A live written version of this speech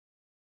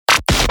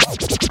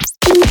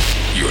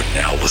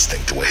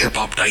listening to a Hip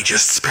Hop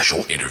Digest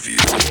special interview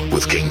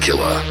with King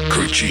Killer,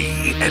 Kurt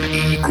G, and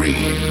E.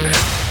 Green.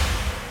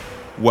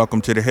 Welcome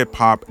to the Hip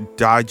Hop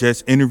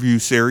Digest interview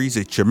series.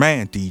 It's your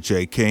man,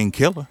 DJ King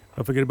Killer.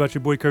 Don't forget about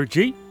your boy, Kurt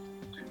G.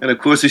 And of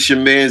course, it's your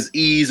man's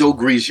Ezo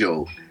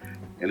Grigio.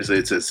 And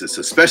it's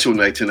a special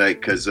night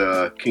tonight because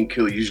King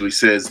Killer usually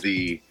says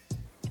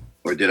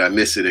or did I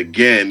miss it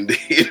again, the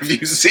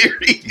interview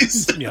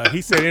series. Yeah,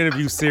 he said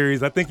interview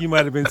series. I think you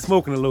might have been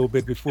smoking a little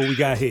bit before we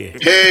got here.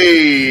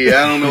 Hey,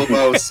 I don't know if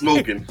I was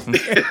smoking.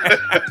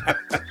 I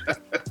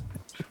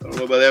don't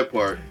know about that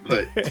part.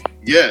 But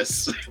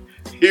yes,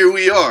 here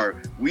we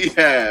are. We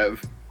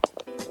have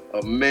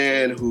a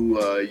man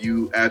who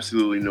you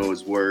absolutely know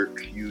his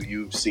work.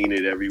 You've seen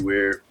it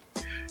everywhere.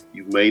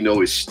 You may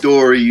know his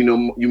story.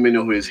 You may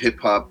know his hip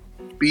hop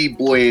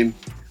b-boying.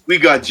 We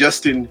got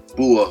Justin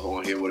Bua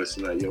on here with us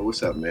tonight. Yo,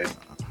 what's up, man?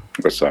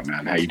 What's up,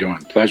 man? How you doing?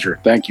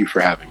 Pleasure. Thank you for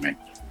having me.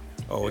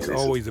 Oh, it's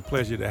always a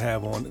pleasure to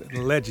have on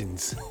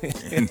legends.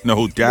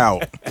 No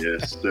doubt.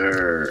 Yes,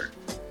 sir.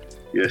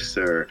 Yes,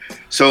 sir.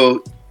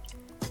 So,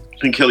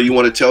 King Killer, you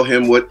want to tell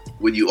him what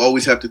you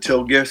always have to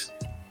tell guests?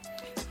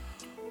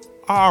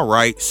 All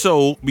right.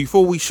 So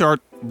before we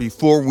start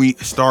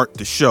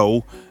the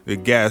show, the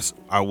guest,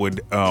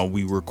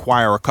 we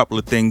require a couple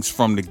of things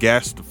from the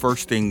guest. The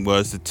first thing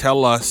was to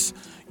tell us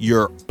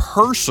your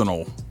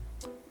personal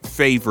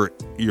favorite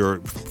 3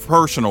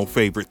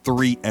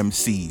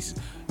 MCs,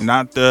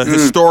 not the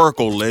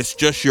historical list,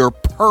 just your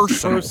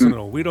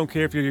personal. We don't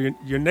care if you're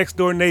your next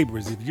door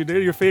neighbors. If they're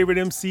your favorite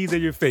MCs, they're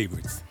your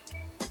favorites.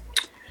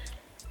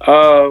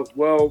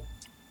 Well,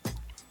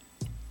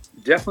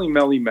 definitely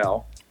Melly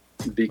Mel,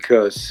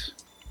 because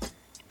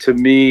to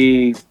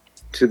me,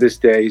 to this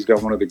day, he's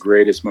got one of the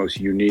greatest, most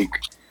unique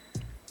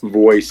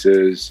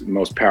voices,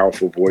 most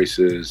powerful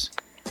voices,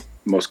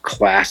 most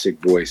classic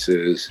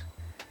voices,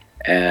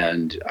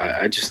 and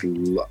I just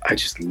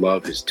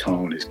love his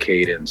tone, his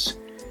cadence.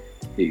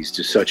 He's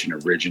just such an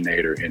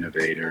originator,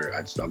 innovator.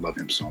 I love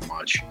him so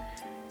much.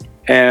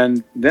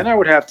 And then I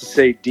would have to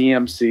say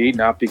DMC,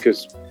 not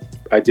because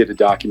I did a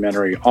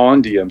documentary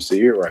on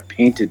DMC or I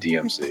painted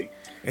DMC,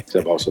 because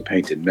I've also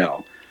painted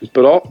Mel.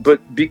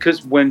 But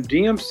because when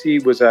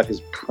DMC was at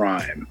his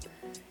prime,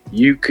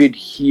 you could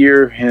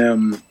hear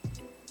him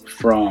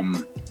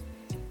from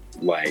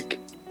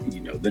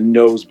the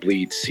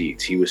nosebleed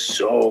seats. He was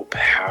so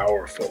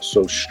powerful,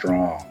 so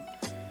strong.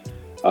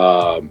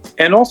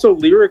 And also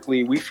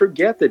lyrically, we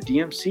forget that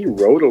DMC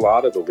wrote a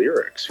lot of the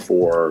lyrics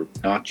for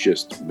not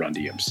just Run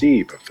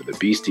DMC, but for the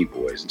Beastie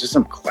Boys and just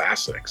some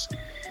classics.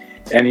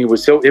 And he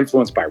was so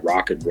influenced by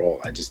rock and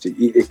roll.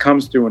 It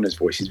comes through in his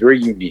voice. He's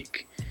very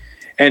unique.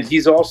 And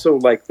he's also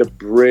like the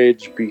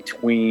bridge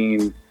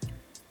between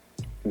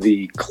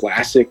the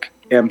classic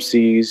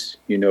MCs,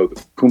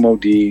 the Kumo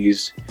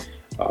D's,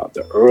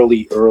 the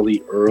early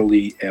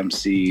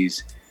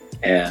MCs,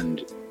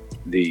 and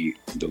the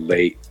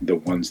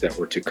ones that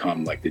were to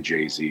come, like the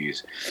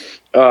Jay-Z's.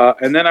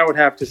 And then I would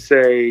have to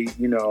say,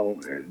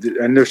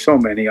 and there's so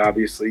many,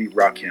 obviously,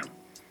 Rakim.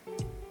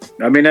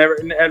 I mean,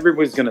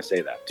 everybody's going to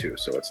say that too.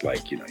 So it's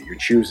like, you're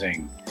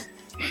choosing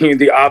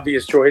the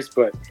obvious choice,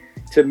 but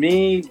to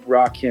me,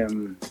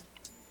 Rakim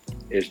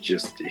is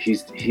just,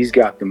 he's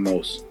got the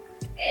most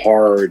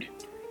hard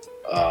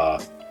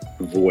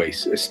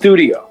voice,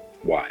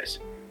 studio-wise.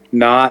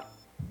 Not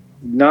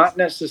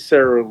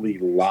necessarily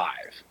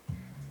live,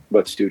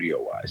 but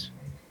studio-wise.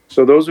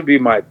 So those would be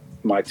my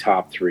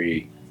top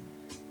 3.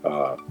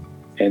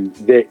 And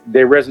they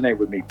resonate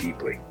with me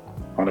deeply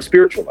on a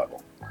spiritual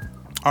level.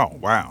 Oh,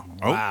 wow.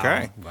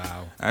 Okay.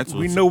 Wow.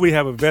 We know we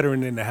have a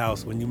veteran in the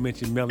house when you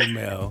mention Melly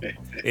Mel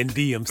and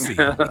DMC.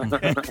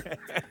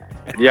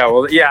 Yeah,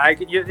 well, yeah,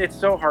 it's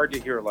so hard to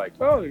hear like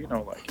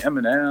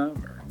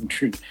Eminem or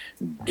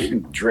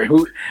Drake.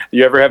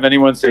 You ever have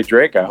anyone say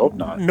Drake? I hope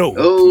not. No.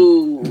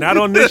 Oh. Not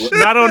on this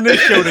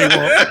show they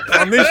won't.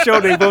 On this show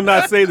they will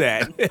not say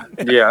that.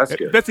 Yeah, that's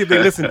good. Especially if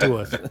they listen to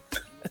us.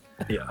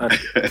 Yeah.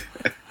 That's good.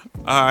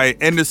 All right.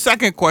 And the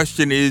second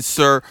question is,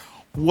 sir,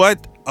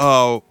 what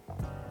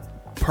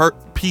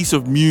piece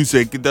of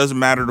music, it doesn't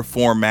matter the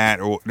format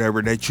or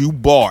whatever, that you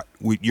bought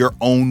with your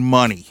own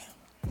money?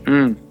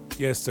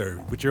 Yes,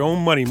 sir. With your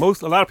own money. A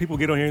lot of people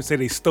get on here and say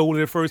they stole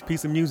their first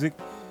piece of music.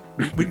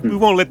 We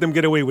won't let them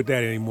get away with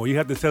that anymore. You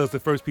have to tell us the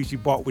first piece you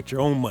bought with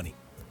your own money.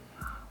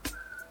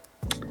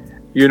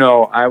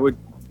 I would,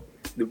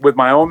 with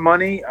my own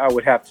money, I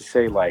would have to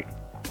say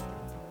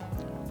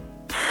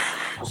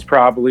it's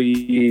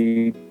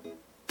probably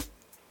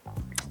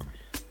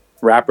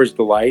Rapper's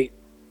Delight,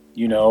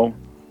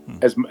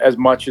 as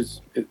much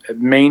as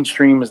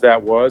mainstream as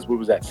that was. What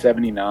was that,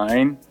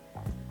 79?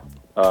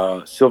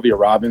 Sylvia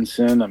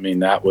Robinson. I mean,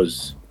 that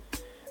was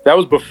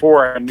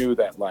before I knew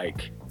that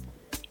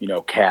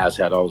Kaz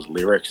had all his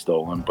lyrics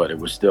stolen, but it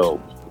was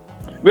still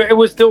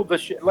the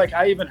shit. Like,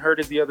 I even heard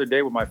it the other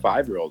day with my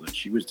 5-year-old, and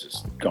she was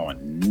just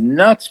going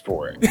nuts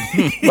for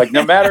it.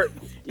 No matter,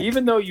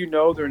 even though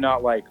they're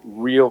not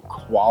real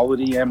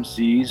quality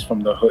MCs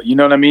from the hood, you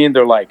know what I mean?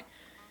 They're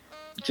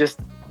just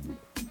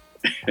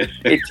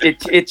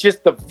It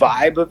just, the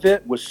vibe of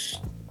it was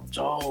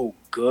so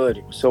good.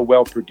 It was so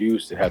well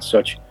produced. It has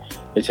such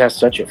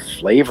a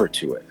flavor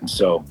to it. And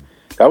so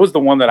that was the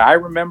one that I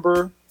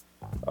remember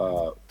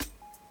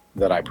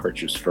that I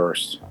purchased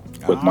first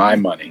with my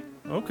money.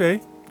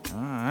 Okay. All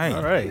right.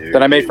 All right.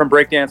 That I made from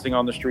breakdancing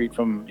on the street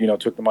from,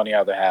 took the money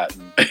out of the hat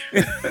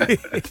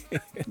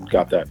and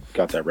got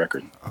that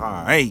record. All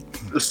right.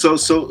 So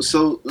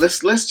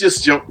let's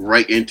just jump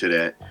right into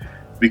that,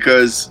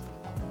 because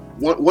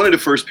one of the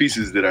first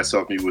pieces that I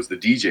saw from you was the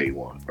DJ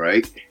one,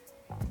 right?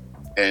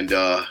 And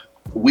the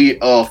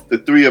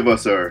three of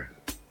us are,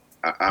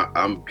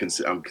 I'm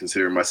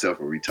considering myself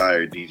a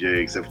retired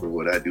DJ, except for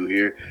what I do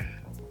here.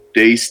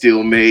 They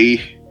still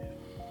may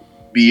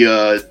be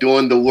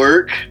doing the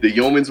work, the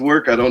yeoman's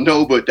work. I don't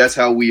know, but that's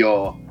how we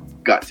all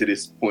got to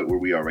this point where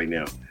we are right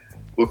now.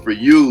 But for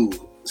you,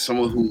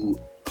 someone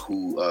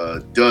who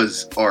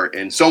does art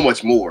and so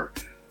much more,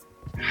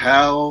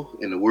 how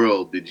in the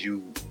world did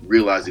you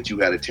realize that you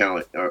had a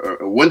talent,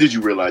 or when did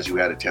you realize you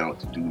had a talent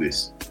to do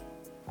this?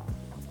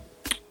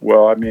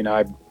 Well, I mean,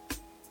 I've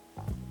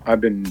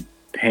been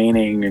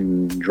painting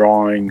and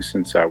drawing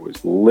since I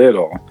was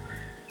little.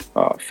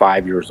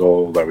 5 years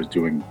old, I was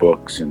doing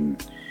books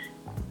and,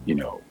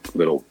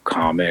 little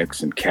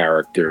comics and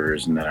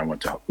characters. And then I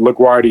went to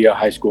LaGuardia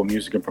High School of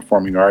Music and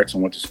Performing Arts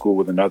and went to school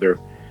with another.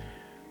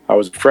 I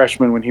was a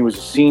freshman when he was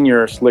a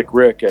senior, Slick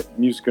Rick, at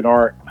Music and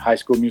Art, High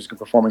School of Music and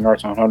Performing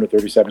Arts on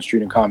 137th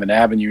Street and Common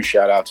Avenue.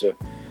 Shout out to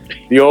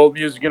the old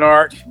Music and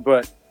Art.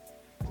 But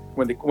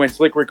when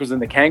Slick Rick was in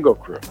the Kango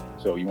crew,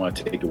 so you want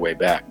to take it way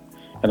back.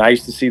 And I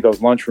used to see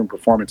those lunchroom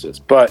performances.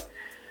 But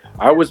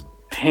I was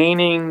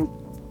painting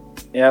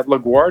at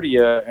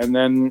LaGuardia, and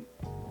then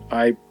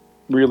I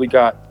really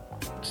got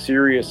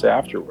serious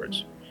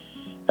afterwards.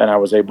 And I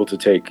was able to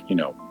take,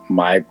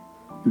 my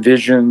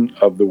vision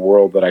of the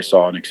world that I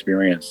saw and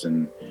experienced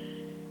and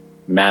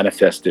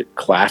manifest it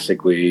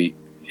classically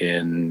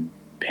in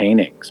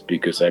paintings,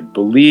 because I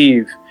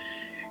believe,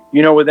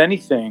 with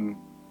anything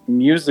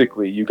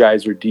musically, you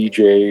guys are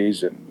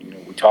DJs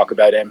and we talk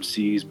about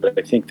MCs, but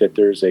I think that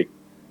there's a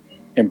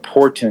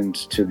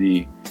importance to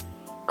the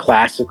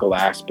classical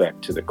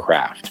aspect to the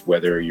craft,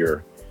 whether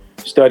you're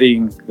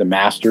studying the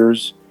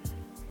masters,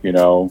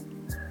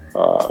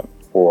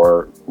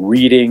 or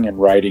reading and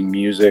writing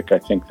music. I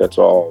think that's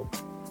all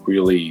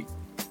really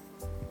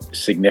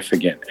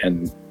significant.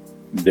 And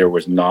there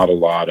was not a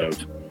lot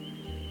of,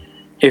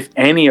 if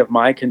any, of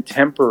my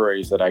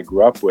contemporaries that I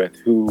grew up with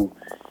who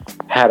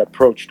had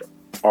approached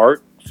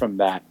art from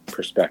that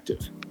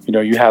perspective.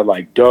 You had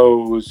like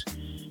Doze,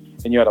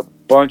 and you had a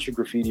bunch of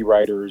graffiti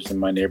writers in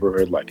my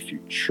neighborhood like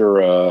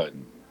Futura,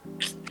 and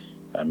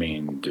I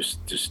mean,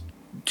 just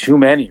too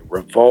many.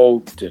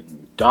 Revolt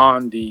and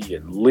Dondi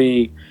and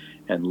Lee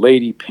and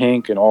Lady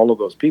Pink and all of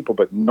those people,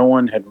 but no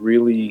one had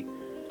really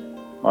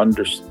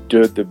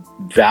understood the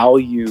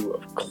value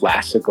of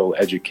classical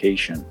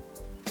education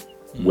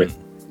with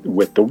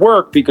the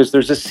work, because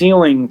there's a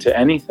ceiling to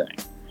anything,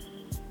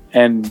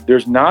 and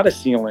there's not a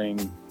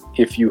ceiling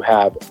if you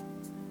have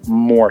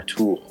more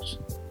tools.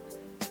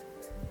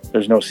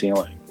 There's no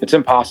ceiling. It's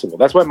impossible.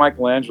 That's why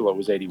Michelangelo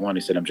was 81.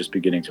 He said, I'm just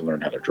beginning to learn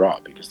how to draw,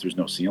 because there's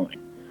no ceiling.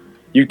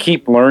 You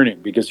keep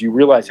learning because you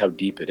realize how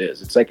deep it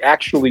is. It's like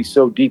actually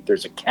so deep.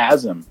 There's a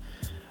chasm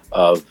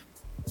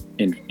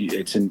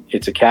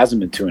it's a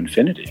chasm into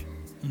infinity.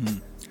 Mm-hmm.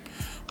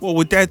 Well,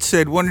 with that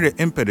said, one of the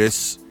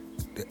impetus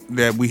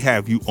that we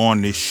have you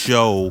on this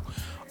show,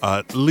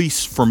 at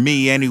least for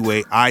me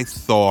anyway, I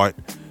thought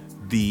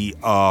the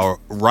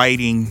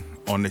writing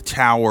on the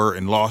tower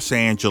in Los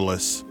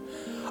Angeles,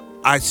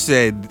 I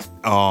said,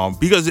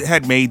 because it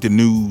had made the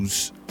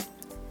news,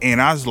 and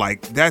I was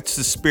like, that's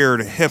the spirit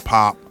of hip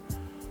hop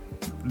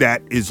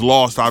that is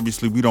lost.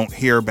 Obviously, we don't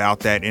hear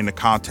about that in the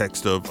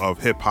context of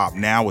hip hop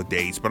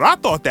nowadays, but I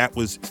thought that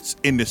was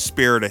in the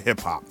spirit of hip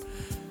hop.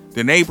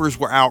 The neighbors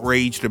were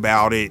outraged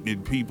about it,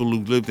 and people who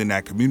lived in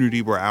that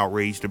community were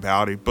outraged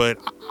about it, but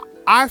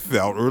I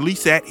felt, or at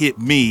least that hit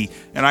me,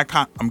 and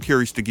I'm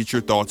curious to get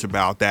your thoughts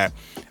about that.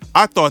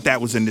 I thought that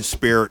was in the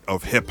spirit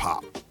of hip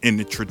hop, in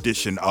the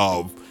tradition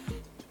of,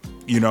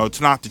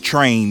 it's not the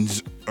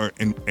trains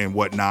and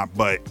whatnot,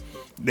 but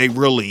they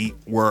really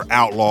were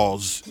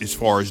outlaws as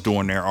far as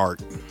doing their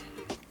art.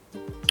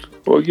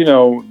 Well,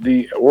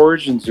 the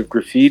origins of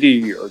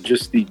graffiti are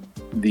just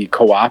the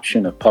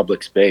co-option of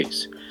public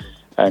space.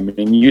 I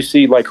mean, you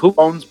see, like, who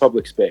owns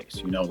public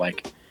space?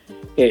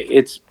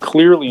 It's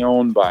clearly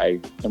owned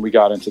by, and we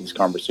got into this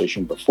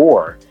conversation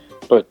before,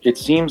 but it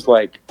seems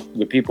like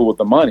the people with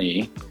the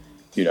money,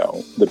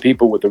 the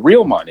people with the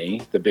real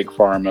money, the big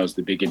pharmas,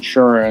 the big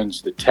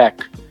insurance, the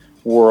tech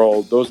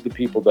world, those are the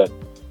people that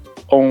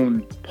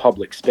own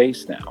public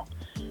space now.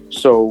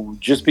 So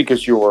just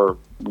because you're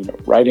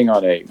writing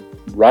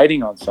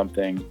on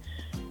something,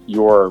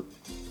 you're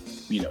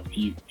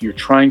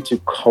trying to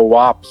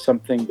co-opt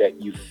something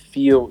that you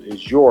feel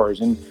is yours.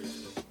 And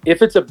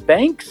if it's a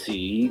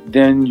Banksy,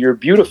 then you're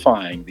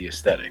beautifying the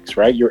aesthetics,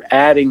 right? You're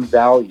adding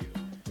value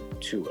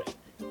to it.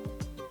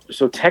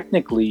 So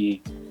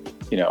technically,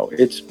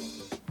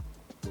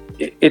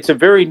 it's a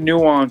very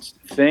nuanced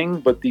thing,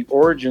 but the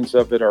origins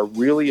of it are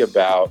really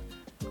about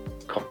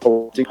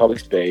public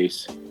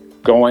space,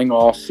 going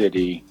all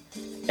city,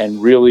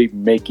 and really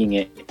making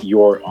it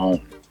your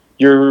own.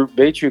 You're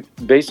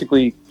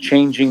basically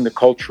changing the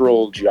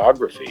cultural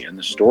geography and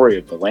the story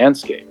of the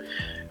landscape.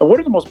 And what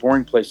are the most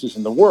boring places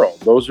in the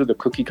world? Those are the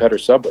cookie cutter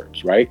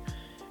suburbs, right?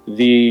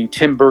 The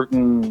Tim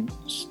Burton,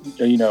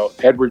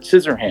 Edward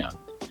Scissorhand,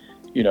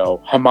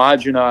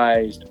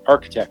 homogenized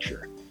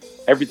architecture.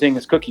 Everything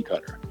is cookie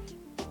cutter.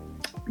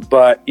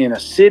 But in a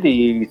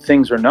city,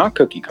 things are not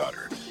cookie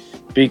cutter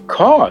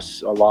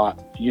because a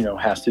lot,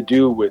 has to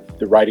do with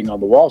the writing on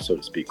the wall, so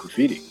to speak,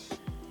 graffiti.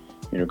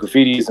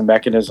 Graffiti is a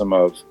mechanism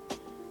of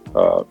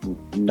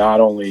not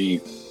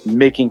only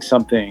making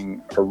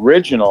something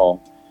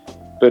original,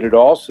 but it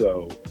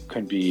also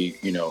can be,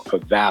 a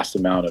vast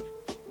amount of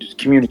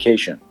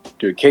communication.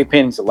 Cave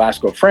paintings at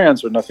Lascaux,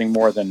 France are nothing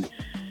more than,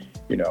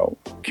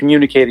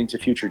 communicating to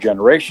future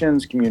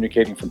generations,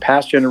 communicating from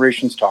past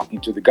generations, talking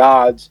to the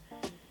gods.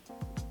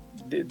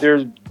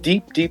 There's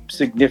deep,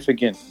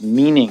 significant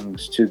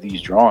meanings to these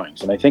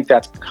drawings. And I think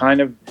that's kind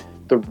of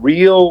the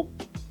real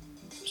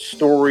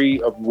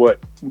story of what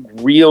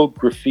real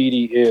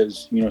graffiti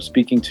is,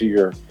 speaking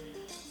to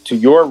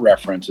your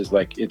reference, is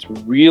like, it's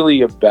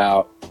really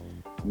about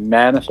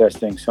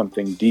manifesting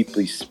something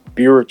deeply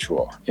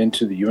spiritual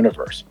into the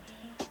universe.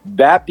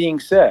 That being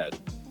said,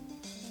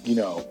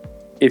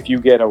 if you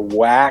get a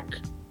whack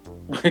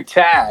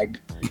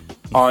tag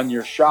on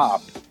your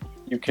shop,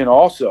 you can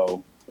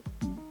also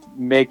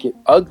make it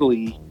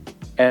ugly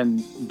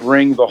and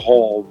bring the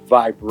whole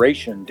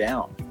vibration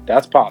down.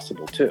 That's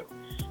possible too.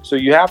 So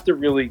you have to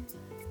really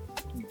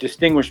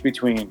distinguish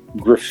between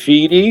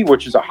graffiti,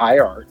 which is a high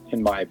art,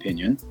 in my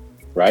opinion,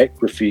 right?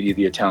 Graffiti,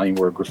 the Italian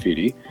word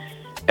graffiti,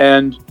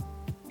 and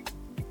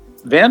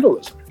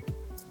vandalism.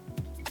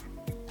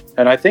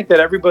 And I think that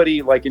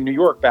everybody, like in New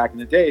York back in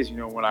the days,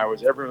 when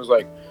everyone was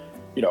like,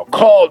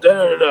 call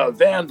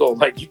vandal,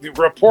 like you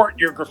report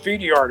your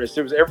graffiti artist.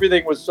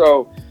 Everything was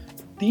so.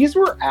 These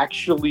were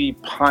actually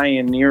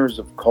pioneers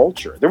of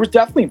culture. There was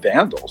definitely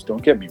vandals,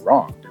 don't get me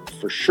wrong. There were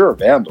for sure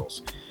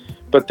vandals.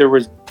 But there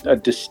was a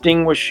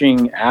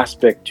distinguishing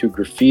aspect to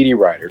graffiti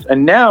writers.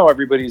 And now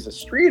everybody's a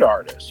street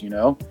artist,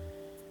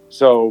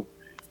 So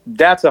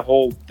that's a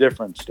whole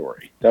different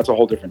story. That's a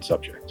whole different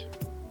subject.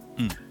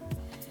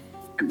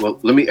 Well,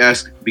 let me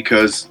ask,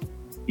 because,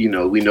 we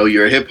know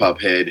you're a hip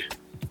hop head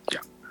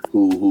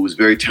who's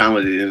very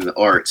talented in the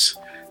arts.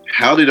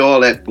 How did all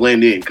that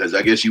blend in? Because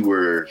I guess you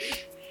were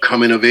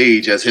coming of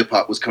age as hip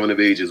hop was coming of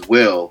age as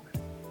well,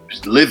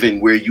 just living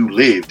where you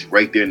lived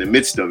right there in the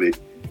midst of it.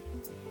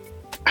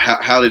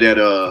 How did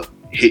that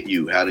hit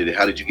you? How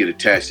did you get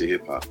attached to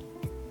hip hop?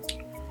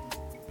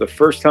 The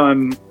first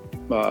time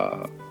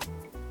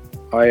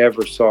I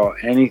ever saw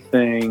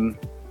anything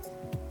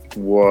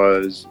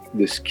was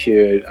this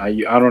kid. I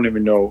don't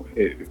even know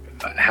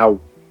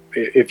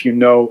if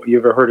you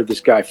ever heard of this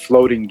guy,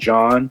 Floating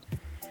John.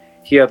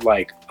 He had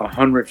like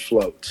 100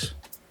 floats,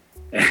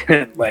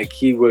 and like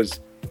he was,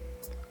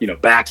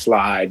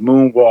 backslide,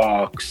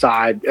 moonwalk,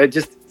 side,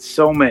 just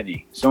so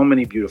many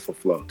beautiful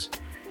floats.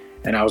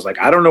 And I was like,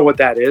 I don't know what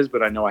that is,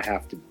 but I know I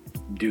have to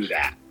do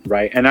that,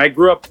 right? And I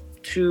grew up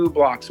 2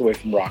 blocks away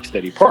from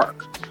Rocksteady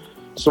Park.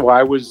 So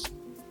I was,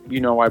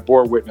 I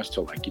bore witness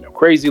to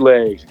Crazy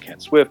Legs, Ken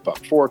Swift,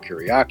 Buck 4,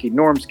 Kuriaki,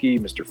 Normski,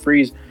 Mr.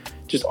 Freeze,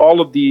 just all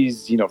of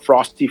these,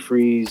 Frosty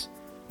Freeze,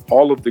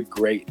 all of the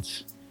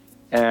greats.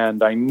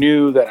 And I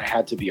knew that I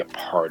had to be a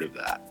part of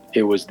that.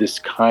 It was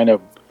this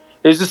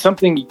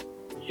something,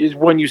 is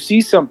when you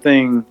see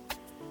something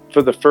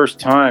for the first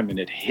time and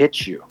it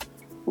hits you,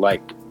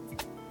 like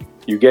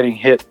you're getting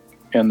hit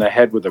in the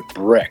head with a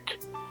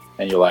brick,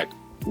 and you're like,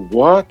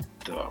 what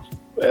the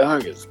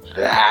fuck is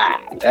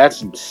that?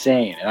 That's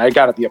insane. And I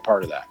got to be a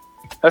part of that.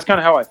 That's kind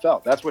of how I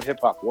felt. That's what hip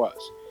hop was.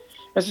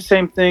 It's the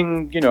same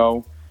thing,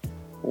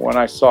 when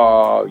I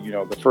saw,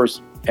 the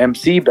first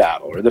MC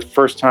battle, or the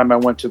first time I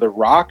went to the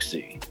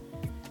Roxy,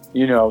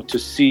 to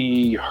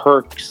see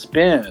Herc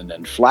spin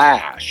and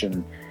Flash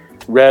and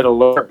Red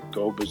Alert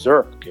go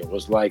berserk. It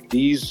was like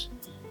it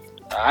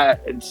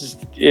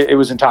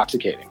was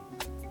intoxicating.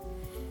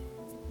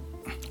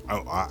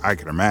 Oh, I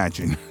can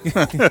imagine.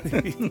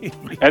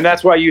 And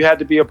that's why you had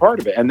to be a part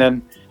of it. And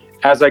then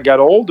as I got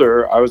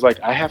older, I was like,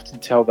 I have to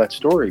tell that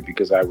story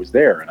because I was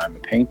there and I'm a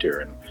painter.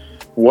 And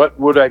what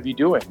would I be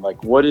doing?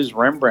 Like, what is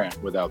Rembrandt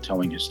without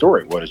telling his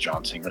story? What is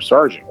John Singer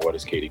Sargent? What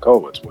is Katie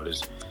Kowitz? What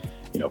is,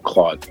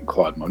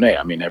 Claude Monet?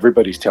 I mean,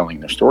 everybody's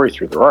telling their story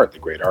through their art. The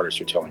great artists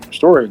are telling their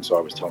story. And so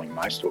I was telling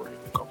my story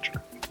of the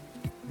culture.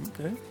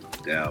 Okay.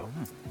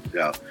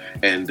 Yeah.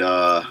 And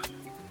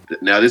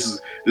now this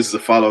is a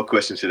follow-up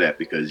question to that,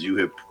 because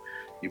you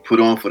put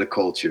on for the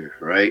culture,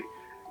 right?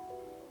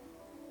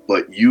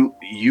 But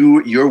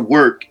your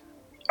work,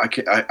 I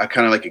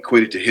kind of like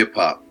equate it to hip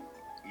hop.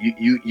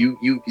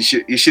 Your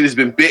shit has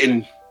been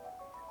bitten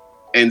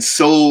and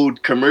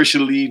sold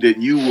commercially that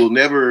you will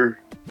never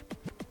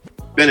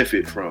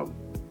benefit from,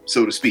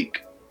 so to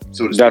speak.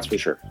 That's for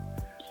sure.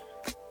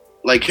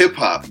 like hip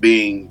hop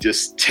being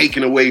just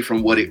taken away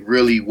from what it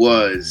really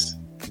was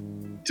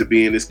to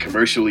being this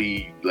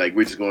commercially, like,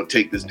 we're just going to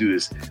take this, do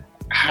this.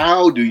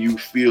 How do you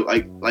feel,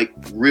 like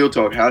real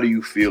talk, how do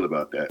you feel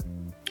about that?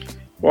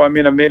 Well, I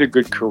mean, I made a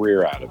good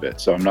career out of it,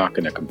 so I'm not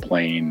going to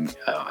complain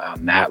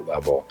on that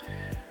level.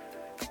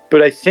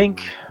 But I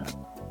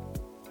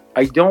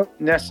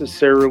don't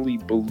necessarily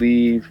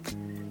believe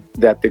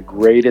that the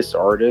greatest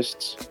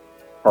artists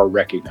are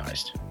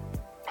recognized.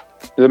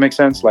 Does that make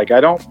sense? Like, I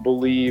don't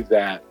believe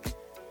that,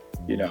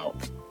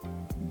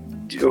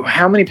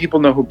 how many people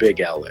know who Big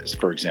L is,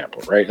 for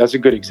example, right? That's a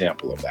good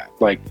example of that.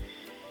 Like,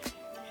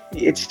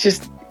 it's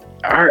just,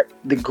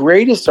 the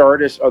greatest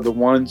artists are the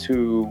ones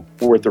who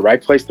were at the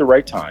right place at the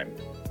right time.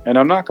 And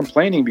I'm not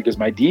complaining because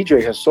my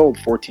DJ has sold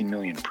 14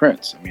 million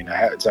prints. I mean,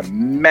 it's a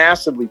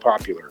massively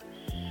popular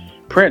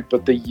print,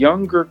 but the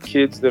younger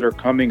kids that are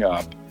coming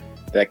up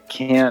that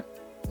can't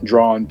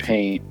draw and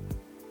paint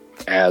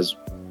as,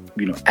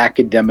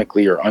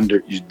 academically or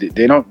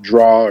they don't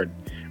draw or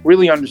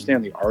really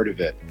understand the art of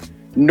it,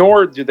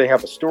 nor do they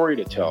have a story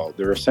to tell.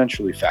 They're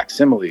essentially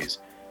facsimiles,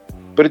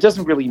 but it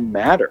doesn't really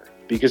matter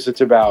because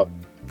it's about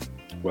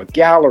what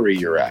gallery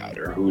you're at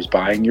or who's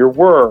buying your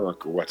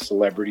work or what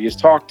celebrity has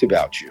talked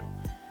about you.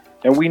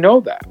 And we know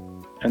that.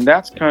 And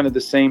that's kind of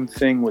the same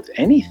thing with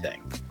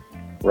anything,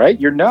 right?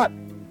 You're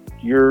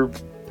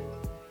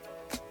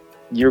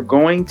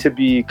going to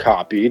be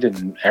copied.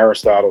 And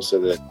Aristotle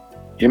said that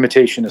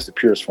imitation is the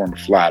purest form of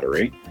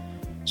flattery.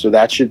 So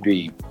that's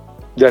the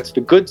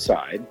good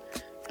side.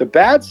 The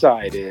bad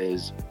side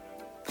is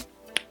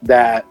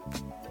that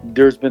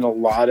there's been a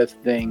lot of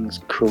things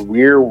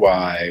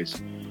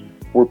career-wise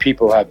where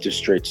people have just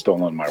straight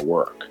stolen my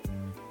work.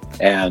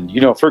 And,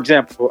 for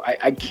example,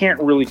 I can't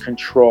really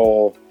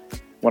control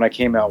when I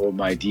came out with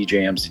my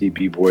DJ, MC,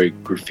 B-Boy,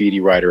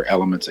 graffiti writer,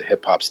 Elements of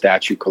Hip Hop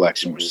statue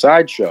collection with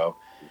Sideshow.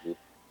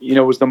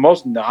 It was the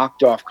most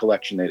knocked off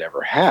collection they'd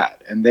ever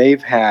had. And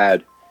they've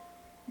had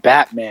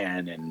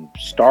Batman and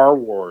Star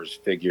Wars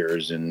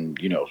figures and,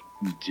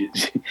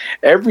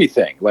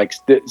 everything. Like,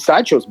 the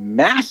Sideshow's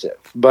massive,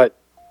 but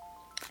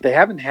they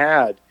haven't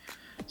had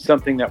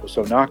something that was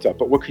so knocked up.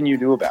 But what can you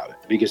do about it?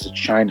 Because it's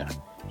China.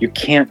 You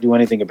can't do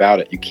anything about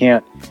it. You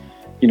can't,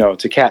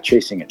 it's a cat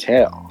chasing a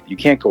tail. You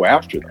can't go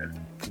after them.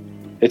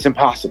 It's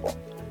impossible.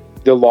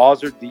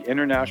 The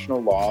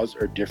international laws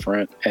are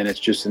different, and it's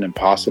just an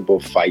impossible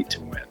fight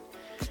to win.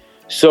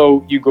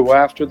 So you go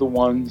after the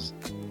ones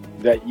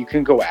that you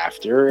can go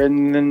after,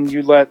 and then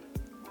you let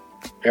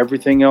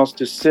everything else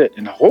just sit.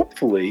 And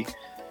hopefully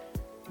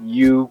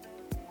you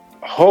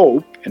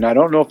hope, and I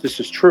don't know if this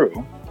is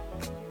true,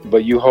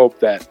 but you hope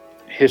that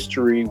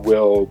history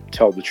will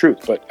tell the truth.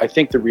 But I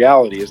think the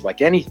reality is,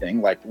 like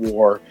anything, like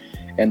war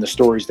and the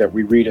stories that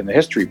we read in the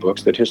history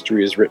books, that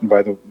history is written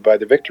by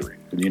the victory,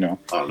 no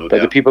by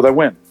the people that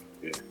win.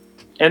 Yeah.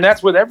 And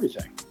that's with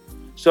everything.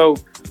 So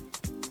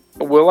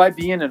will I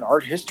be in an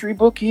art history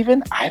book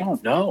even? I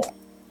don't know.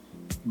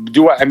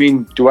 Do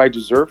I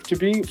deserve to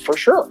be? For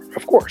sure,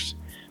 of course.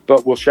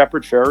 But will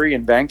Shepard Fairey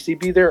and Banksy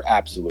be there?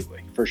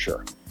 Absolutely, for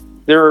sure.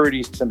 They're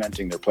already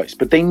cementing their place.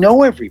 But they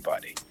know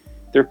everybody.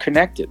 They're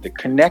connected. The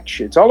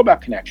connection. It's all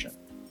about connection.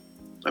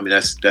 I mean,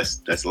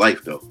 that's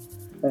life, though.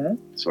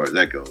 Mm-hmm. As far as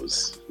that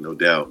goes, no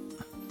doubt.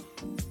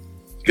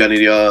 You got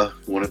any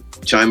want to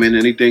chime in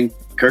anything,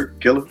 Kurt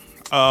Killer?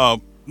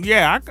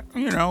 Yeah,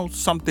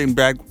 something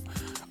back.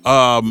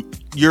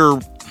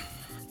 Your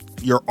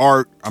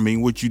art, I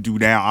mean, what you do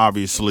now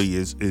obviously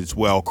is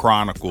well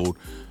chronicled.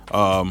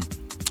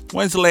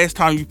 When's the last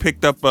time you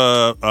picked up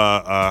a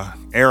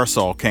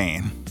aerosol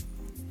can?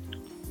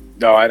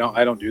 No, I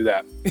don't do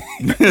that.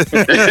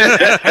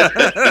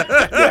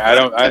 Yeah, I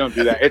don't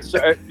do that. It's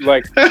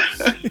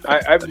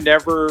I've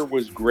never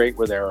was great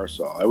with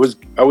aerosol.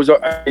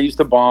 I used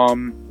to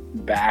bomb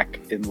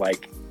back in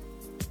like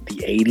the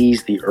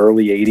 80s, the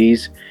early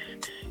 80s.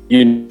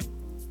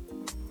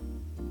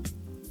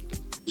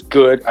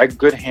 Good. I had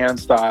good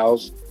hand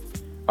styles.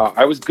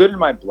 I was good in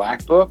my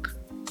black book,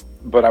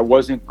 but I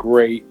wasn't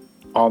great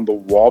on the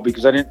wall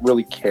because I didn't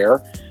really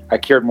care. I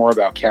cared more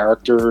about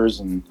characters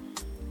and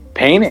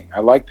painting. I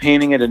like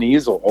painting at an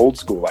easel, old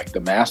school, like the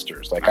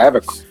masters. Like I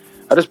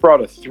just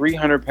brought a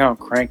 300-pound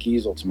crank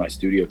easel to my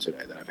studio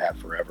today that I've had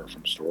forever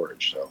from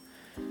storage. So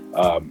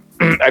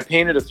I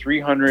painted a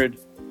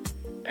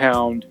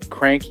 300-pound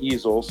crank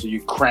easel. So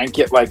you crank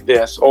it like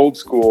this, old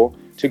school,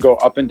 to go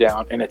up and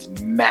down, and it's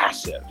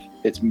massive.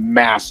 It's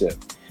massive.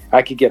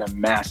 I could get a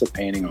massive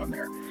painting on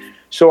there.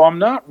 So I'm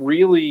not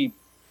really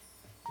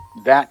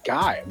that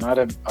guy.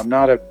 I'm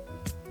not a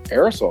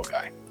aerosol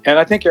guy. And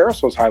I think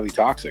aerosol is highly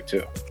toxic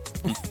too.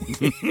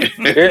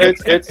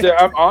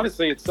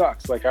 Honestly, it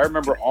sucks. Like I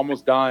remember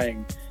almost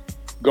dying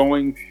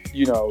going,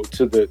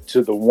 to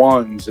the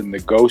ones in the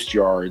ghost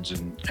yards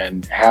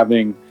and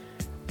having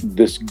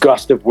this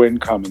gust of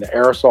wind come and the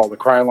aerosol, the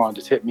Krylon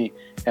just hit me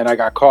and I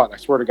got caught. I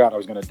swear to God, I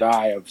was going to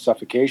die of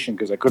suffocation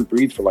because I couldn't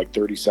breathe for like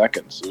 30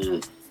 seconds.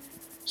 Mm.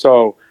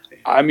 So,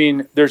 I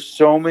mean, there's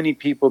so many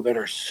people that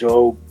are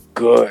so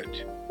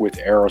good with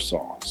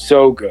aerosol,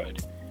 so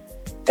good.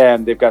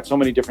 and they've got so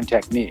many different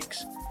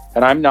techniques,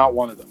 and I'm not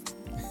one of them.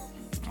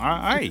 All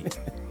right.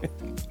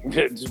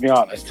 To be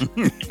honest.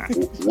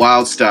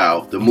 Wild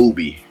Style, the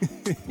movie.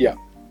 Yeah.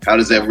 How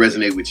does that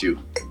resonate with you?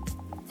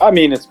 I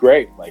mean, it's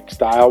great. Like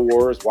Style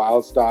Wars,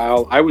 Wild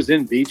Style. I was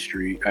in Beat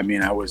Street. I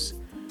mean, I was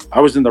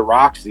in the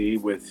Roxy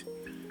with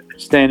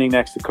standing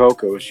next to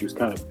Coco. She was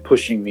kind of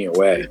pushing me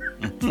away.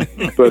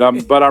 but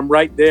I'm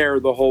right there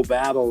the whole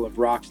battle of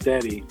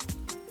Rocksteady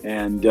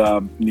and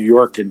New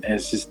York, and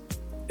it's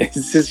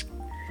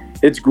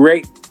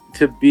great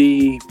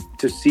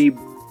to see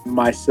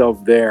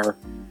myself there.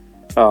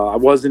 I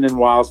wasn't in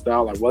Wild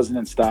Style. I wasn't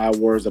in Style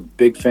Wars. I'm a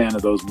big fan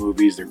of those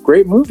movies. They're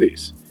great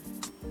movies.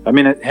 I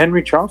mean,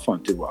 Henry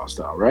Chalfant did Wild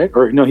Style, right?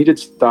 Or no, he did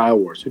Style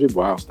Wars. Who did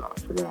Wild Style? I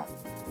forgot.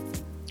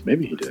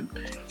 Maybe he did.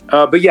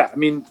 But yeah, I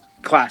mean,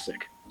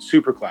 classic,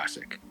 super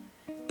classic.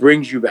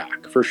 Brings you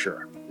back for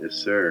sure. Yes,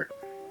 sir.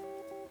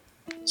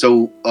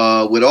 So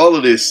with all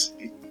of this,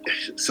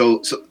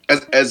 so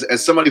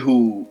as somebody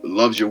who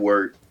loves your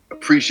work,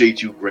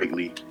 appreciates you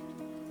greatly,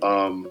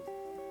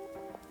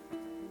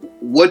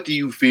 what do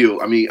you feel?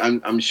 I mean,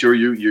 I'm sure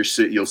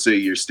you'll say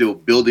you're still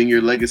building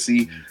your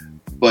legacy,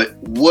 but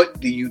what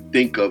do you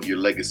think of your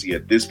legacy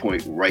at this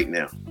point right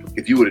now?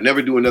 If you were to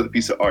never do another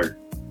piece of art,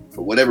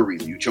 for whatever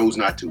reason you chose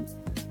not to,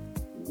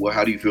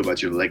 how do you feel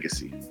about your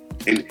legacy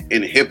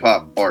in hip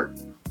hop art?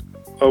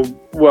 Oh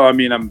well, I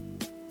mean,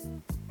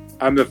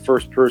 I'm the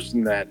first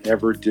person that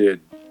ever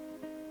did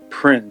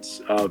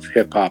prints of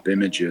hip hop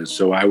images,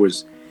 so I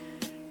was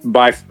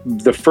by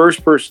the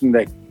first person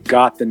that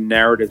got the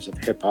narratives of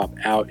hip hop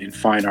out in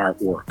fine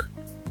art work.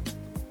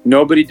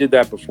 Nobody did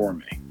that before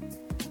me.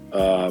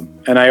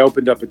 And I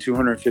opened up a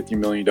 $250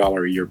 million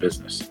a year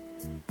business.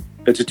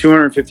 It's a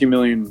 $250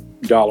 million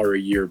a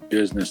year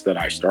business that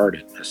I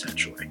started,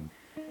 essentially.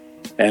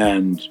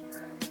 And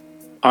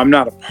I'm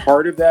not a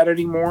part of that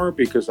anymore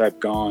because I've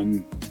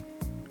gone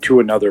to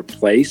another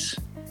place.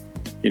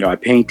 You know, I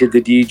painted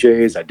the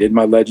DJs. I did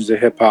my Legends of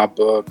Hip Hop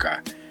book.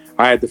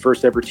 I had the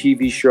first ever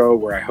TV show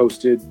where I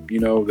hosted, you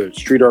know, the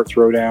Street Art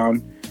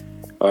Throwdown.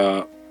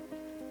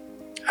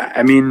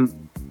 I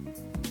mean,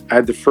 I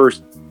had the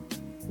first,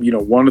 you know,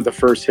 one of the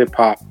first hip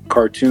hop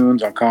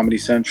cartoons on Comedy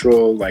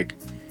Central. Like,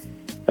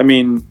 I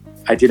mean,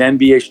 I did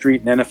NBA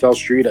Street and NFL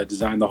Street. I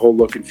designed the whole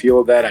look and feel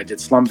of that. I did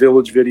Slum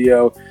Village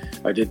video.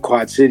 I did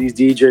Quad Cities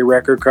DJ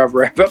record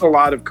cover. I've got a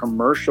lot of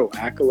commercial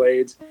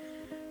accolades.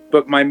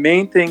 But my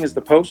main thing is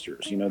the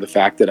posters. You know, the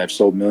fact that I've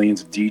sold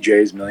millions of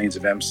DJs, millions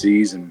of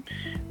MCs. And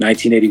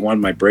 1981,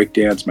 my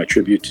breakdance, my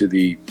tribute to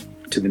the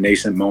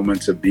nascent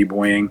moments of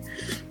b-boying.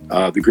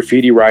 The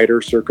graffiti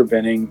writer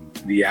circumventing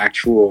the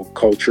actual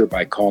culture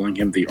by calling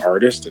him the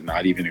artist and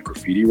not even a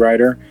graffiti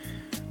writer.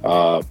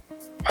 I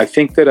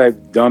think that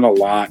I've done a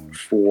lot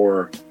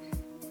for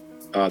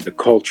the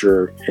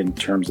culture in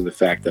terms of the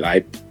fact that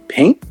I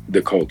paint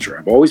the culture.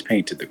 I've always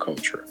painted the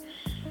culture.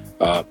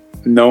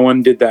 No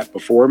one did that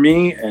before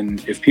me,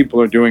 and if people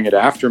are doing it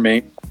after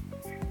me,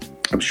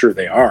 I'm sure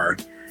they are.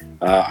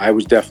 I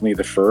was definitely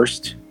the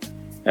first,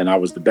 and I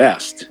was the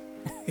best,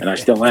 and I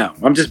still am.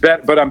 I'm just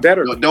better, but I'm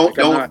better. No,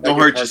 don't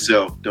hurt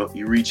yourself.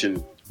 You're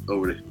reaching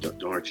over there.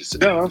 Don't hurt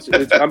yourself. No,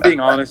 I'm being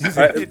honest.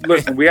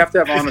 Listen, we have to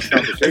have honest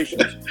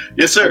conversations.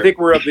 Yes, sir. I think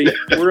we're of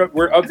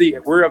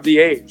the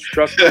age.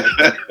 Trust me.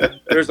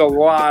 There's a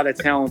lot of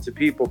talented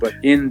people, but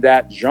in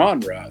that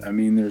genre, I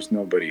mean, there's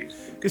nobody.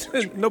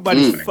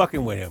 Nobody's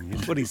fucking with him.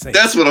 That's what he's saying.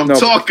 That's what I'm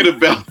talking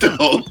about,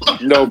 though.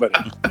 Nobody.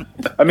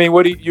 I mean,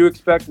 what do you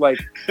expect? Like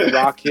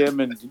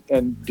Rakim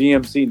and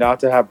DMC not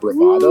to have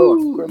bravado?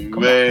 Come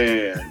on.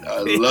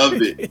 I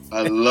love it.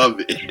 I love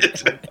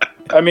it.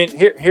 I mean,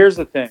 here's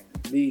the thing: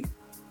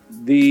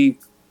 the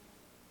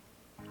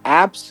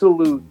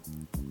absolute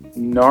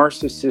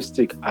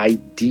narcissistic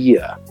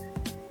idea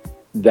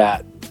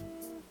that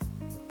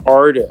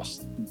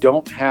artists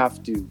don't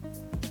have to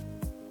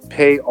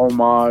pay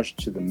homage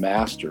to the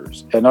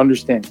masters and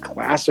understand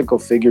classical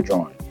figure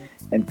drawing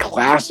and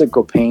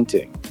classical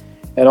painting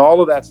and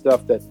all of that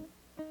stuff that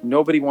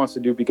nobody wants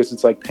to do because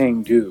it's like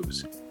paying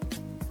dues,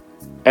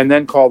 and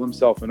then call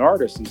themselves an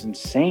artist is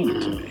insane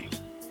to me.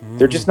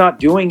 They're just not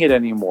doing it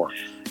anymore.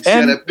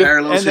 And that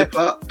parallels hip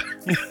hop.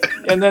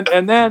 and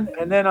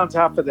then on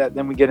top of that,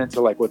 then we get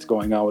into like what's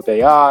going on with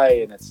AI,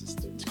 and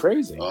it's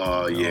crazy.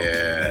 Oh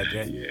yeah.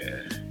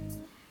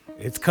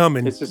 It's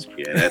coming. It's just,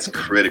 that's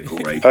critical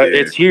right there.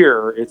 It's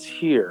here.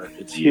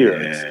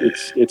 Yeah.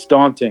 It's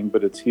daunting,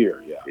 but it's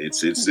here. Yeah.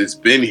 It's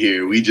been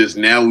here. We just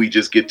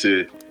get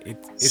to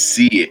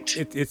see it.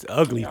 It's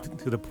ugly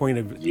to the point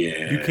of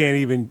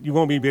you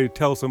won't be able to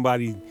tell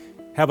somebody,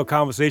 have a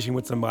conversation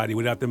with somebody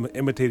without them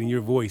imitating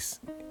your voice.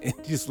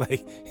 Just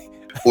like,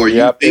 or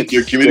you think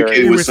you're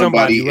communicating with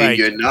somebody and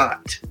you're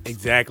not.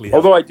 Exactly.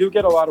 Although I do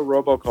get a lot of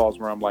robocalls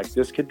where I'm like,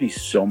 this could be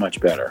so much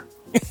better.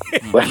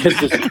 Like, it's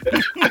just,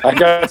 I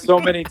got so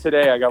many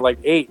today. I got like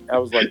 8. I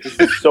was like, this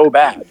is so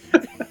bad.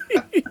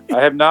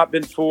 I have not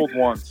been fooled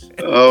once.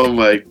 Oh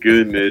my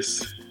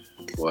goodness!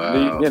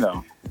 Wow. You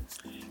know,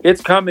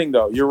 it's coming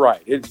though. You're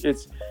right.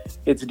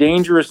 It's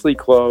dangerously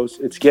close.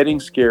 It's getting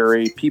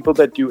scary. People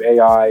that do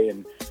AI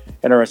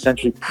and are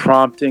essentially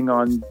prompting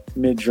on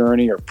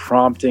Midjourney or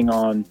prompting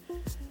on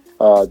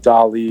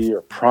DALL-E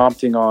or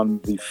prompting on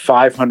the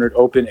 500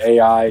 open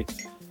AI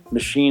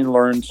machine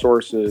learned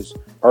sources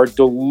are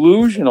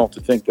delusional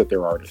to think that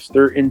they're artists.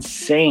 They're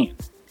insane.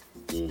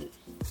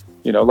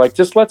 You know, like,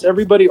 just lets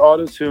everybody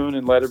auto-tune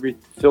and let every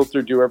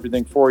filter do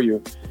everything for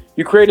you.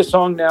 You create a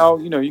song now,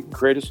 you know, you can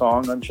create a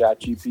song on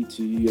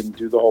ChatGPT and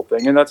do the whole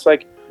thing. And that's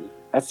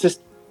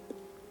just,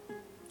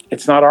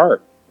 it's not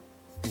art.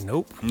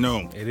 Nope.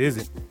 No. It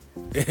isn't.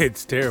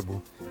 It's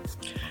terrible.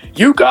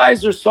 You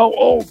guys are so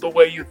old the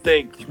way you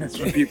think. That's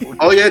what people.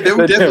 Oh yeah,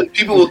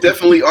 people will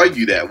definitely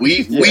argue that.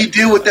 We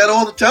deal with that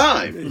all the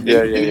time.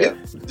 Yeah.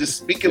 Just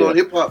speaking on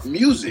hip hop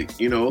music,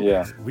 you know.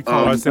 Yeah. We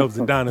call ourselves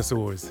the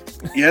dinosaurs.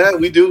 Yeah,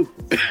 we do.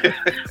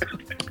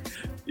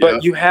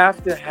 But you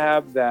have to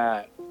have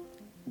that,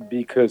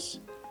 because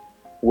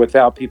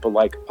without people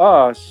like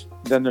us,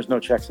 then there's no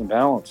checks and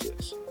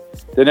balances.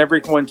 Then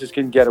everyone just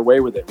can get away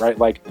with it, right?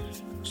 Like,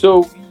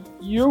 so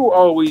you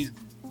always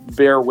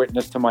bear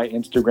witness to my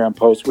Instagram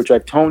posts, which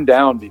I've toned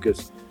down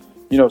because,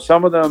 you know,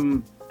 some of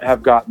them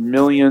have got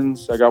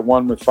millions. I got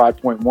one with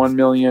 5.1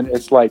 million.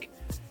 It's like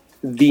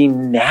the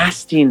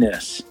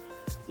nastiness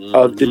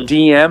of the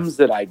DMs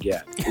that I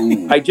get.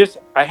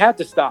 I had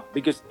to stop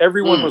because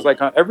everyone was like,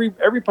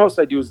 every post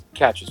I do is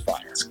catches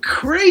fire. It's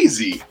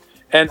crazy.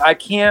 And I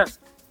can't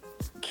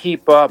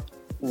keep up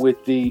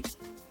with the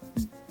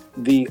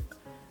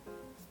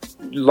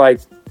like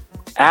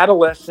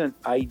adolescent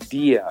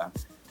idea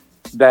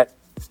that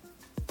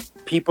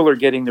people are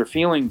getting their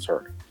feelings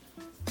hurt.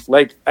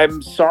 Like,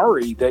 I'm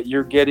sorry that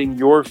you're getting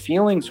your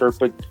feelings hurt,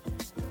 but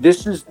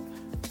this is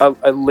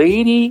a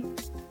lady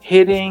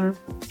hitting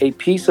a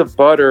piece of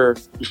butter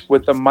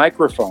with a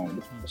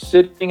microphone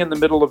sitting in the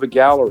middle of a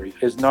gallery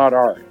is not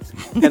art.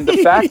 And the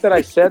fact that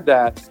I said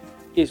that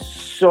is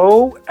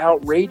so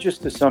outrageous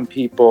to some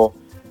people.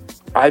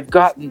 I've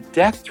gotten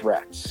death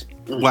threats.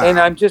 Wow. And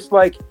I'm just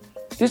like,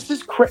 this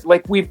is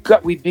like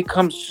we've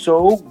become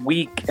so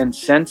weak and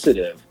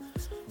sensitive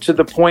to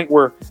the point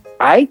where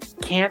I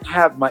can't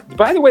have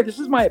by the way, this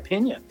is my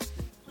opinion.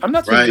 I'm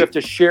not saying you have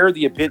to share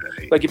the opinion.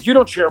 Like, if you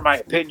don't share my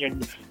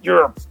opinion,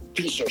 you're a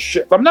piece of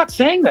shit. I'm not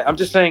saying that. I'm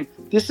just saying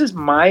this is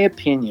my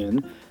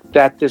opinion,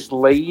 that this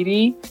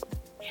lady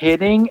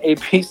hitting a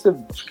piece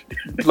of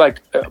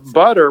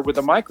butter with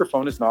a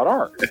microphone is not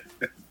art.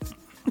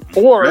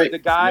 Or the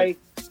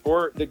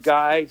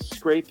guy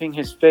scraping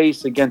his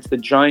face against the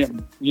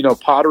giant,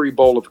 pottery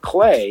bowl of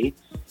clay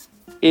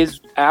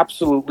is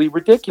absolutely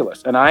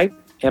ridiculous. And I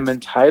am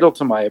entitled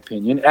to my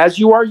opinion, as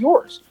you are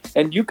yours.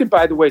 And you could,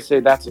 by the way,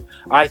 say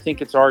I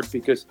think it's art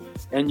because,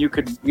 and you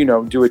could,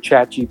 do a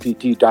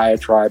ChatGPT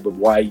diatribe of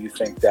why you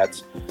think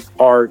that's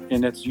art.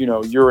 And it's,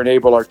 you're an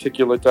able,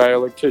 articulate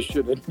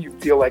dialectician and you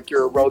feel like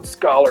you're a Rhodes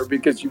Scholar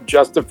because you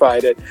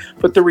justified it.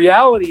 But the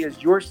reality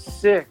is you're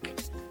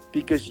sick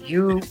because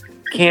you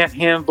can't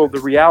handle the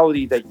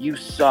reality that you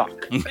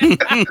suck.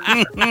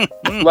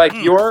 Like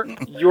you're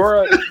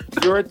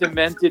a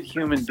demented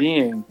human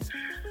being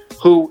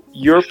who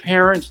your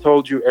parents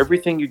told you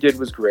everything you did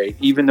was great,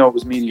 even though it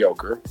was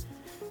mediocre.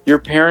 Your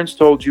parents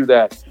told you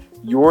that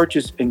you're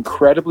just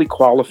incredibly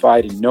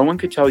qualified and no one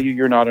could tell you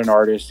you're not an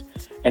artist,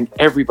 and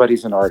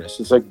everybody's an artist.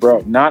 It's like, bro,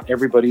 not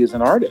everybody is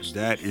an artist.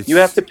 You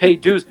have to pay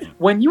dues.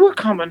 When you were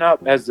coming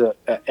up as a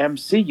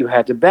MC, you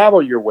had to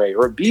battle your way,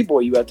 or a b-boy,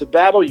 you had to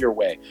battle your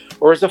way,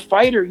 or as a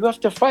fighter, you have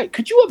to fight.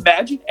 Could you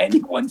imagine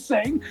anyone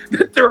saying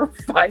that they're a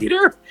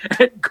fighter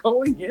and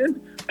going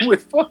in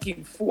with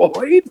fucking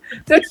Floyd?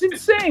 That's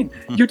insane.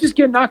 You just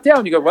get knocked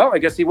down. You go, well, I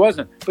guess he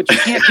wasn't. But you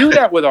can't do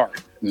that with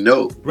art.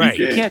 No. Right.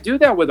 You can't do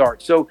that with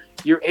art. So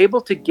you're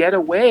able to get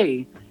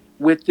away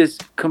with this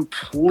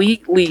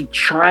completely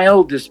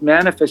childish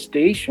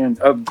manifestation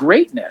of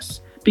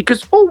greatness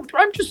because,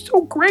 I'm just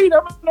so great.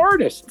 I'm an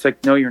artist. It's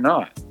like, no, you're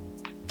not.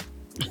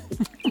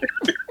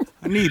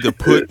 I need to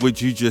put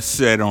what you just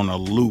said on a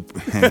loop.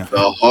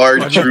 The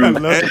hard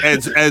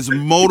truth. as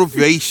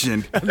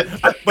motivation.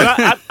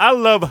 But I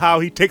love how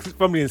he takes it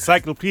from the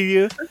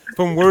encyclopedia,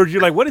 from words.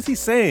 You're like, what is he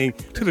saying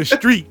to the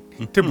street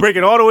to break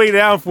it all the way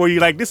down for you?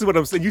 Like, this is what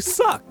I'm saying. You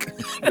suck.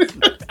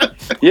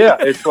 Yeah,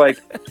 it's like,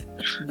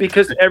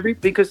 because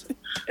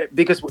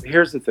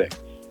here's the thing.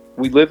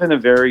 We live in a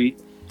very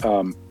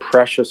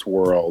precious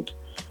world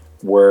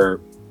where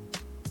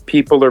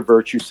people are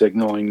virtue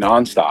signaling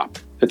nonstop.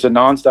 It's a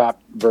nonstop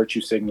virtue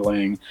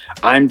signaling.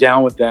 I'm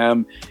down with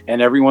them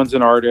and everyone's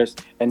an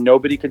artist and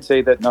nobody could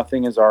say that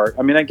nothing is art.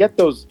 I mean, I get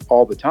those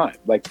all the time.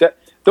 Like that.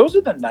 Those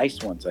are the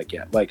nice ones I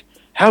get. Like,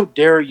 how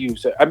dare you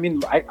say,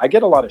 I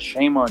get a lot of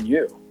shame on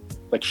you.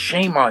 Like,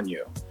 shame on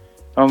you.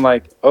 I'm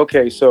like,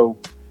 okay, so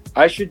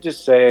I should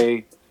just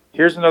say,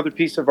 here's another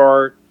piece of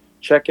art,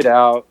 check it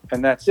out,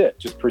 and that's it.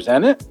 Just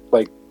present it.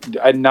 Like,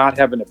 I not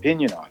have an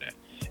opinion on it,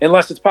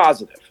 unless it's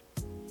positive.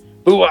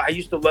 Boo, I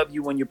used to love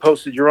you when you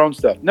posted your own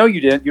stuff. No, you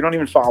didn't. You don't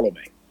even follow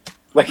me.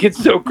 Like,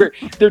 it's so great.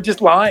 They're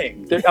just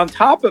lying. They're on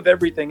top of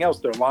everything else,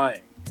 they're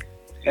lying.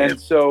 And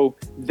so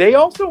they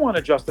also want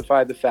to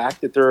justify the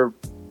fact that their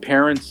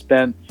parents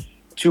spent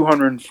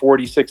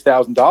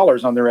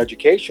 $246,000 on their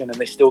education, and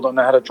they still don't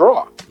know how to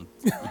draw.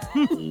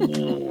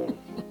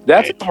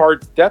 That's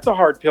a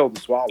hard pill to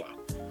swallow.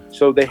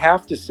 So they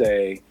have to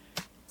say,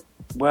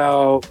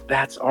 well,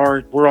 that's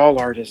art. We're all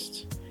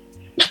artists.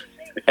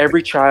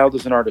 Every child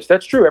is an artist.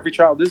 That's true. Every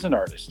child is an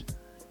artist.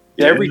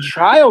 Yeah. Every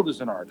child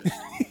is an artist.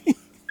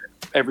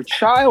 Every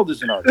child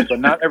is an artist, but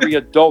not every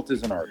adult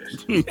is an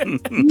artist.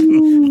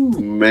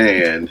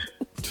 Man.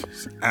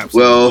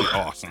 Absolutely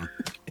awesome.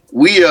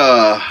 We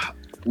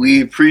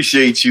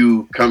appreciate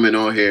you coming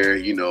on here.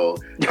 You know,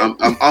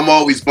 I'm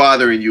always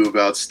bothering you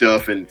about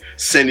stuff and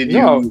sending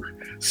you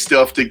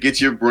stuff to get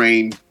your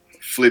brain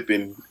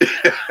flipping.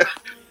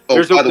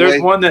 There's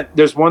one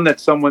that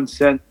someone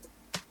sent,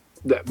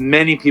 that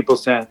many people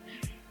sent,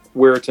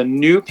 where it's a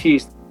new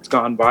piece that's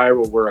gone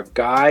viral, where a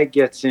guy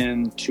gets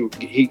into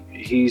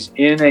he's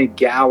in a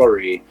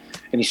gallery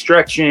and he's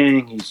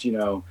stretching, he's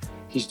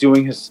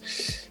doing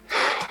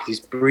he's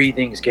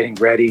breathing, he's getting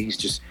ready, he's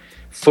just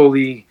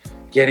fully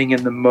getting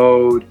in the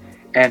mode,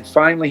 and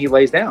finally he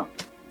lays down,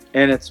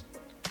 and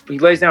he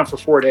lays down for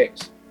 4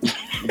 days.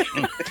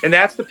 And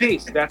that's the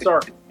piece, that's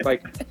art.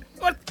 Like,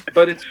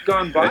 but it's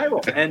gone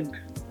viral, and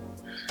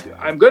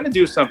I'm going to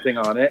do something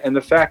on it, and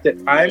the fact that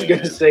I'm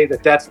going to say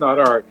that that's not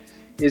art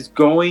is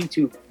going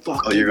to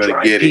fucking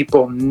drive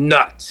people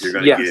nuts. You're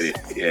going to get it.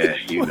 Yeah,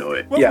 you know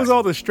it. What was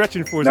all the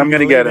stretching for? I'm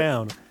going to get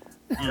down?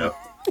 Yep.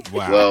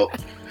 Wow. Well,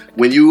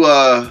 when you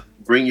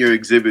bring your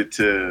exhibit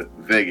to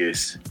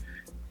Vegas,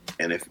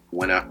 and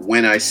when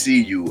I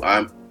see you,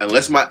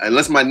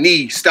 unless my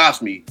knee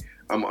stops me,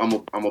 I'm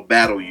a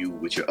battle you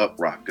with your up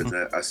rock, because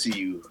I see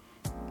you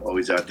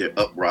always out there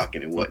up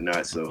rocking and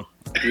whatnot. So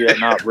yeah,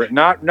 not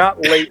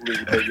lately,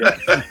 but yes.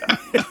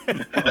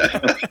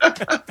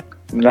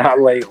 Not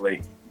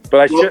lately,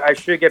 but I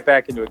should get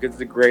back into it because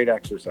it's a great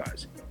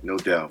exercise. No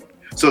doubt.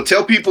 So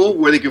tell people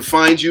where they can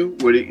find you.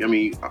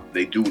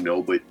 They do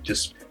know, but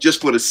just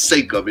for the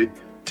sake of it,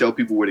 tell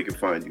people where they can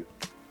find you.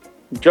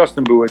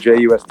 Justin Bua,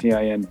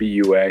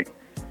 JustinBua.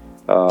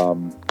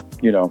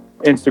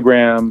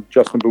 Instagram,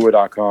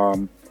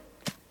 justinbua.com.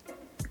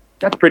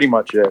 That's pretty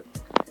much it.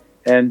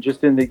 And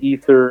just in the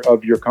ether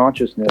of your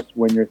consciousness,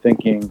 when you're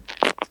thinking,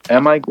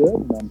 am I good?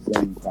 And I'm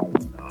saying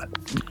probably not.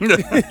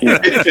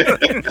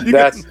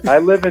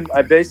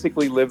 I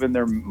basically live in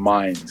their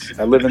minds.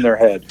 I live in their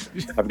head.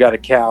 I've got a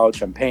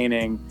couch, I'm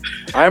painting,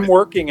 I'm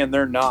working, and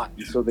they're not.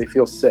 So they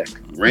feel sick.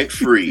 Rent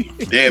free.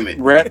 Damn it.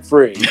 Rent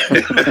free.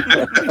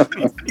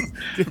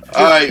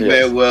 All right,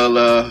 man.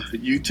 Well,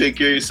 you take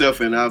care of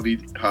yourself, and I'll be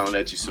hollering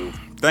at you soon.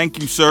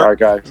 Thank you, sir. All right,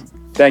 guys.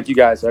 Thank you,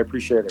 guys. I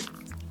appreciate it.